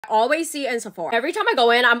always see in Sephora. Every time I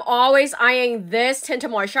go in, I'm always eyeing this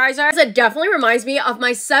tinted moisturizer. It definitely reminds me of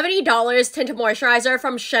my $70 tinted moisturizer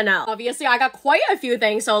from Chanel. Obviously, I got quite a few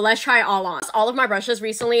things, so let's try it all on. All of my brushes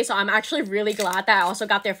recently, so I'm actually really glad that I also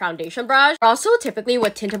got their foundation brush. Also, typically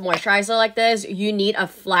with tinted moisturizer like this, you need a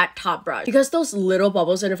flat top brush because those little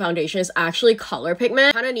bubbles in the foundation is actually color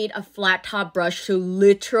pigment. Kind of need a flat top brush to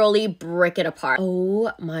literally break it apart.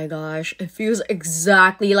 Oh my gosh, it feels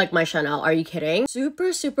exactly like my Chanel. Are you kidding?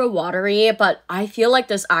 Super watery, but I feel like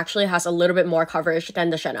this actually has a little bit more coverage than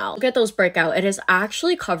the Chanel. Look at those breakout. It is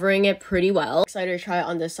actually covering it pretty well. Excited to try it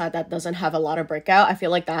on this side that doesn't have a lot of breakout. I feel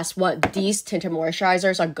like that's what these tinted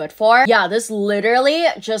moisturizers are good for. Yeah, this literally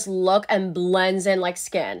just look and blends in like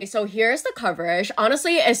skin. So here's the coverage.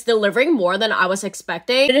 Honestly, it's delivering more than I was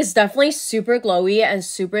expecting. It is definitely super glowy and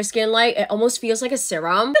super skin-like. It almost feels like a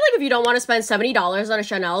serum. I feel like if you don't want to spend $70 on a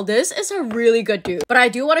Chanel, this is a really good dupe. But I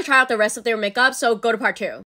do want to try out the rest of their makeup, so go to part 2.